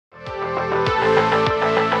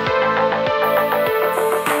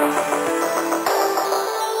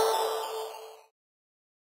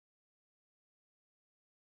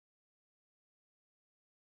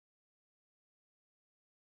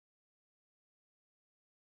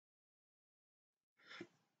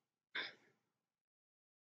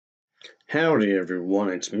Howdy everyone,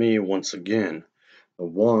 it's me once again, the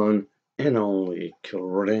one and only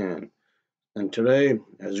Kilrodan. And today,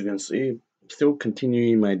 as you can see, I'm still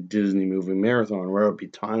continuing my Disney movie marathon where I'll be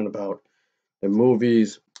talking about the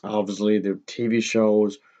movies, obviously the TV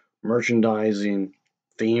shows, merchandising,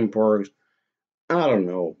 theme parks, I don't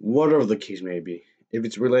know, whatever the case may be. If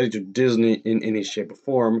it's related to Disney in any shape or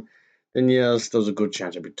form, then yes, there's a good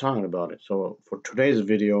chance I'll be talking about it. So for today's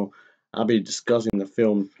video, I'll be discussing the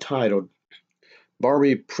film titled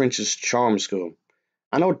Barbie Princess Charm School.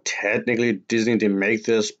 I know technically Disney didn't make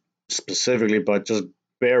this specifically, but just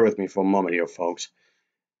bear with me for a moment here, folks.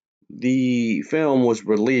 The film was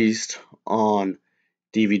released on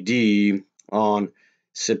DVD on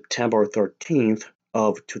September 13th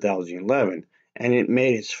of 2011, and it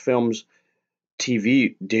made its film's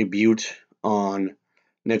TV debut on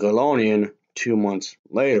Nickelodeon 2 months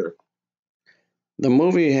later. The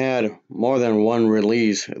movie had more than one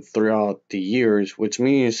release throughout the years, which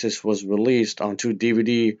means this was released onto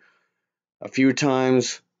DVD a few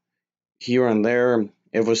times here and there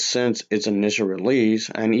ever since its initial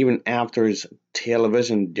release and even after its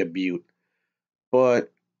television debut.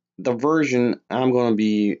 But the version I'm going to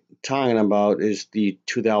be talking about is the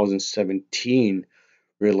 2017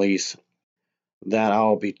 release that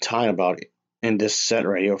I'll be talking about in this set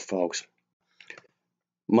right here, folks.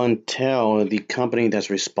 Mattel, the company that's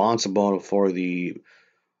responsible for the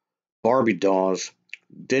Barbie dolls,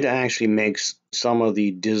 did actually make some of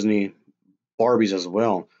the Disney Barbies as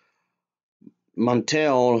well.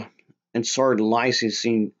 Mattel started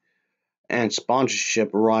licensing and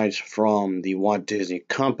sponsorship rights from the Walt Disney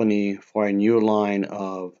Company for a new line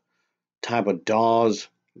of type of dolls,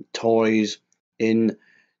 toys in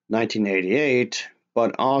 1988,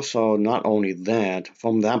 but also not only that,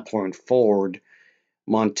 from that point forward,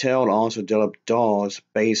 Mattel also developed dolls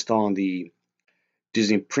based on the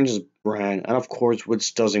Disney Princess brand, and of course,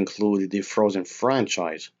 which does include the Frozen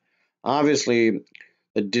franchise. Obviously,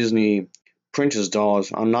 the Disney Princess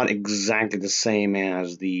dolls are not exactly the same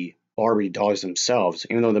as the Barbie dolls themselves,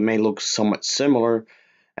 even though they may look somewhat similar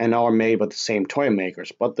and are made by the same toy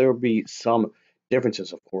makers, but there will be some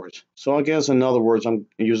differences, of course. So I guess, in other words, I'm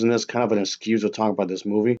using this kind of an excuse to talk about this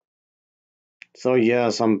movie. So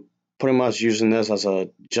yes, I'm pretty much using this as a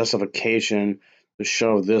justification to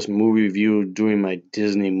show this movie review during my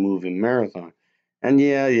Disney movie marathon. And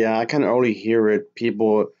yeah, I can already hear it.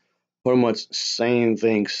 People pretty much saying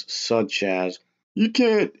things such as, "You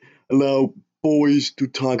can't allow boys to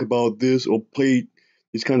talk about this or play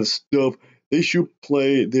this kind of stuff. They should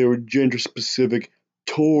play their gender specific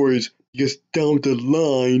toys because down the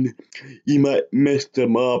line it might mess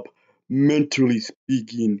them up, mentally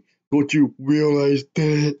speaking. Don't you realize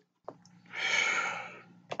that?"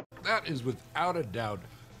 That is without a doubt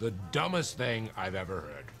the dumbest thing I've ever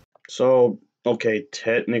heard. So, okay,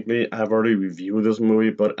 technically I've already reviewed this movie,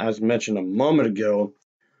 but as mentioned a moment ago,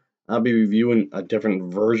 I'll be reviewing a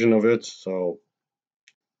different version of it, so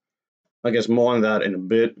I guess more on that in a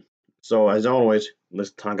bit. So, as always,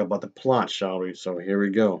 let's talk about the plot, shall we? So, here we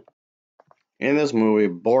go. In this movie,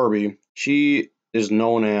 Barbie, she is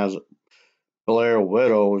known as Blair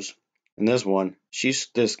Widows. In this one, she's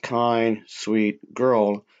this kind, sweet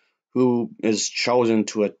girl who is chosen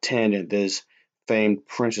to attend this famed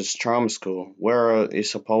Princess Charm School, where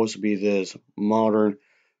it's supposed to be this modern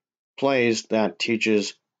place that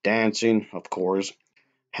teaches dancing, of course,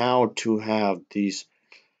 how to have these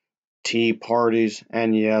tea parties,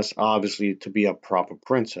 and yes, obviously, to be a proper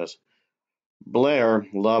princess. Blair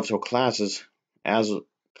loves her classes as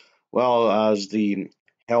well as the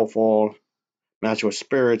helpful natural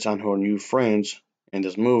spirits and her new friends in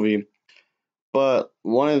this movie. But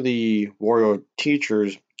one of the warrior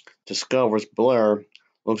teachers discovers Blair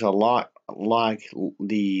looks a lot like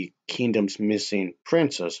the kingdom's missing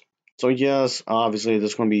princess. So yes, obviously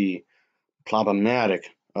this is going to be problematic,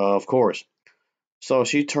 of course. So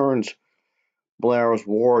she turns Blair's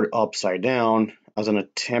ward upside down as an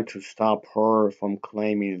attempt to stop her from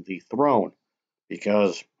claiming the throne.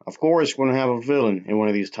 Because, of course, you're going to have a villain in one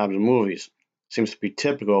of these types of movies. Seems to be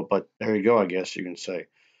typical, but there you go, I guess you can say.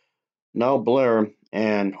 Now Blair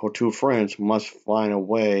and her two friends must find a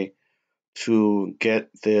way to get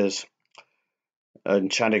this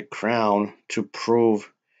enchanted crown to prove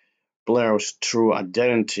Blair's true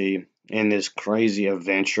identity in this crazy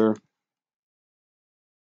adventure.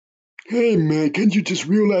 Hey man, can't you just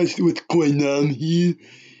realize what's going on here?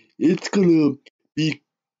 It's gonna be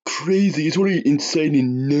crazy. It's already insane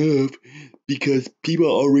enough because people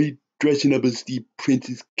are already dressing up as the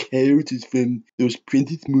princess characters from those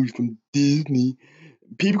princess movies from Disney.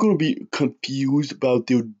 People gonna be confused about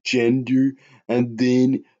their gender, and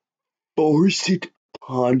then force it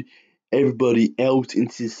upon everybody else in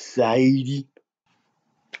society.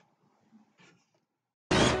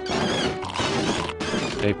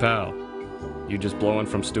 Hey pal, you just blowing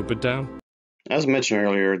from Stupid Town? As mentioned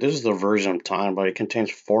earlier, this is the version I'm talking about. It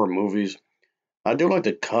contains 4 movies. I do like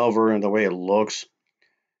the cover and the way it looks,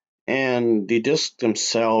 and the discs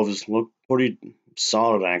themselves look pretty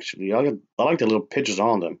solid actually. I like the little pictures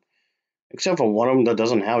on them, except for one of them that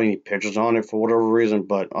doesn't have any pictures on it for whatever reason.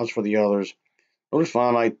 But as for the others, it looks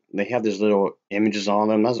fine. Like they have these little images on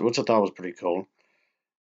them, which I thought was pretty cool.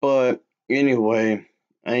 But anyway,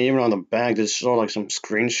 and even on the back, there's sort of like some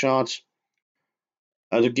screenshots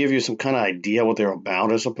to give you some kind of idea what they're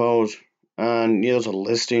about, I suppose. And yeah, there's a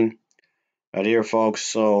listing right here, folks.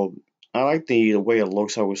 So I like the way it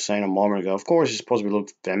looks. I was saying a moment ago. Of course, it's supposed to be look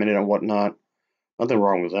feminine and whatnot. Nothing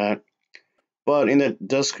wrong with that. But in the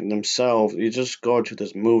disc themselves, you just go to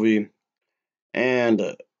this movie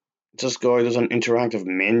and just go. There's an interactive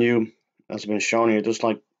menu that's been shown here. Just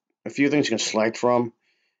like a few things you can select from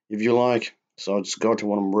if you like. So I'll just go to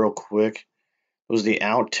one of them real quick. There's the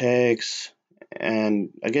outtakes, and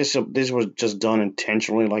I guess this was just done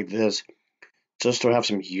intentionally like this, just to have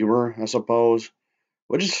some humor, I suppose,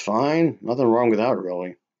 which is fine. Nothing wrong with that,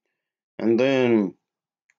 really. And then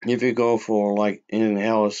if you go for like anything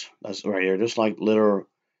else, that's right here, just like little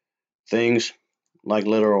things, like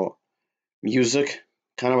little music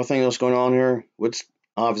kind of a thing that's going on here, which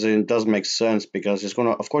obviously it does make sense because it's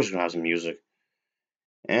gonna, of course, it's gonna have some music.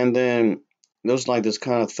 And then there's like this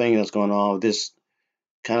kind of thing that's going on, this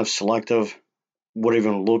kind of selective would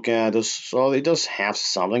even look at this. So it does have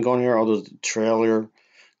something going here, other than trailer,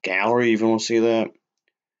 gallery, if you want to see that.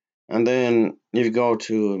 And then if you go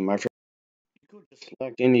to my favorite, you could just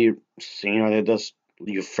select any scene right there that's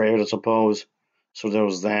your favorite, I suppose. So there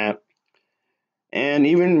was that. And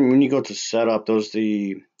even when you go to setup, there's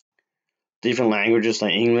the different languages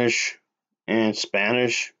like English and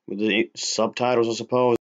Spanish with the subtitles, I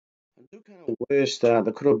suppose. I do kind of wish that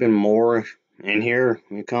there could have been more in here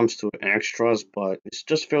when it comes to extras, but it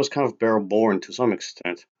just feels kind of bare boring to some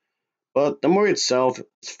extent. But the movie itself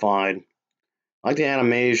is fine. I like the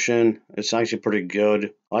animation, it's actually pretty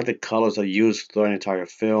good. I like the colors they used throughout the entire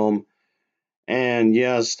film. And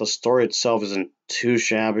yes, the story itself isn't too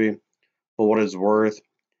shabby for what it's worth.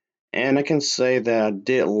 And I can say that I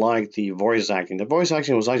did like the voice acting. The voice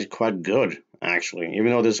acting was actually quite good, actually.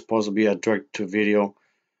 Even though this is supposed to be a direct to video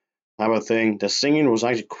type of thing, the singing was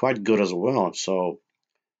actually quite good as well. So,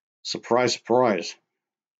 surprise, surprise.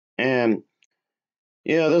 And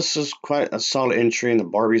yeah, this is quite a solid entry in the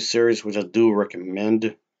Barbie series, which I do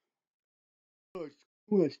recommend. I'm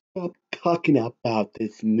gonna stop talking about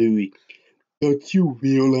this movie. Don't you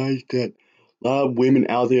realize that a lot of women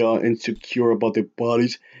out there are insecure about their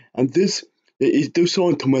bodies? And they're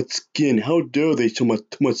showing too much skin. How dare they show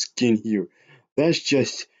too much skin here? That's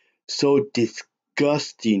just so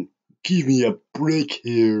disgusting. Give me a break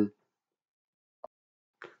here.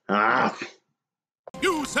 Ah,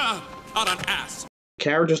 You, sir, are an ass.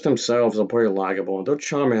 characters themselves are pretty likable and they're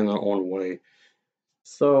charming in their own way.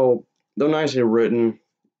 So, they're nicely written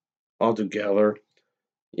altogether.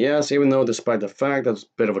 Yes, even though despite the fact there's a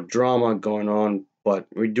bit of a drama going on, but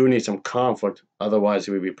we do need some conflict, otherwise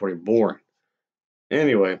it would be pretty boring.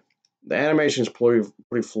 Anyway, the animation is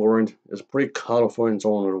pretty fluent, it's pretty colorful in its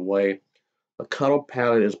own way. The color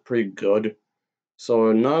palette is pretty good,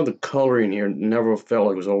 so none of the coloring here never felt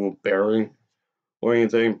like it was overbearing or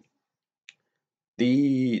anything.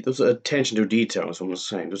 There's attention to detail, is what I'm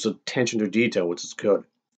saying. There's attention to detail, which is good.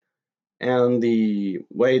 And the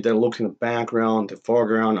way that it looks in the background, the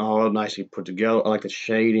foreground, all nicely put together. I like the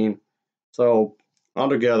shading. So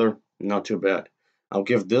altogether, not too bad. I'll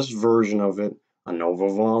give this version of it an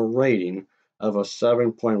overall rating of a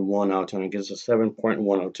 7.1 out of 10. It gives a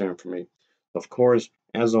 7.1 out of 10 for me. Of course,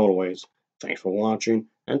 as always, thanks for watching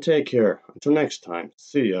and take care. Until next time,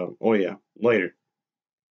 see ya. Oh yeah, later.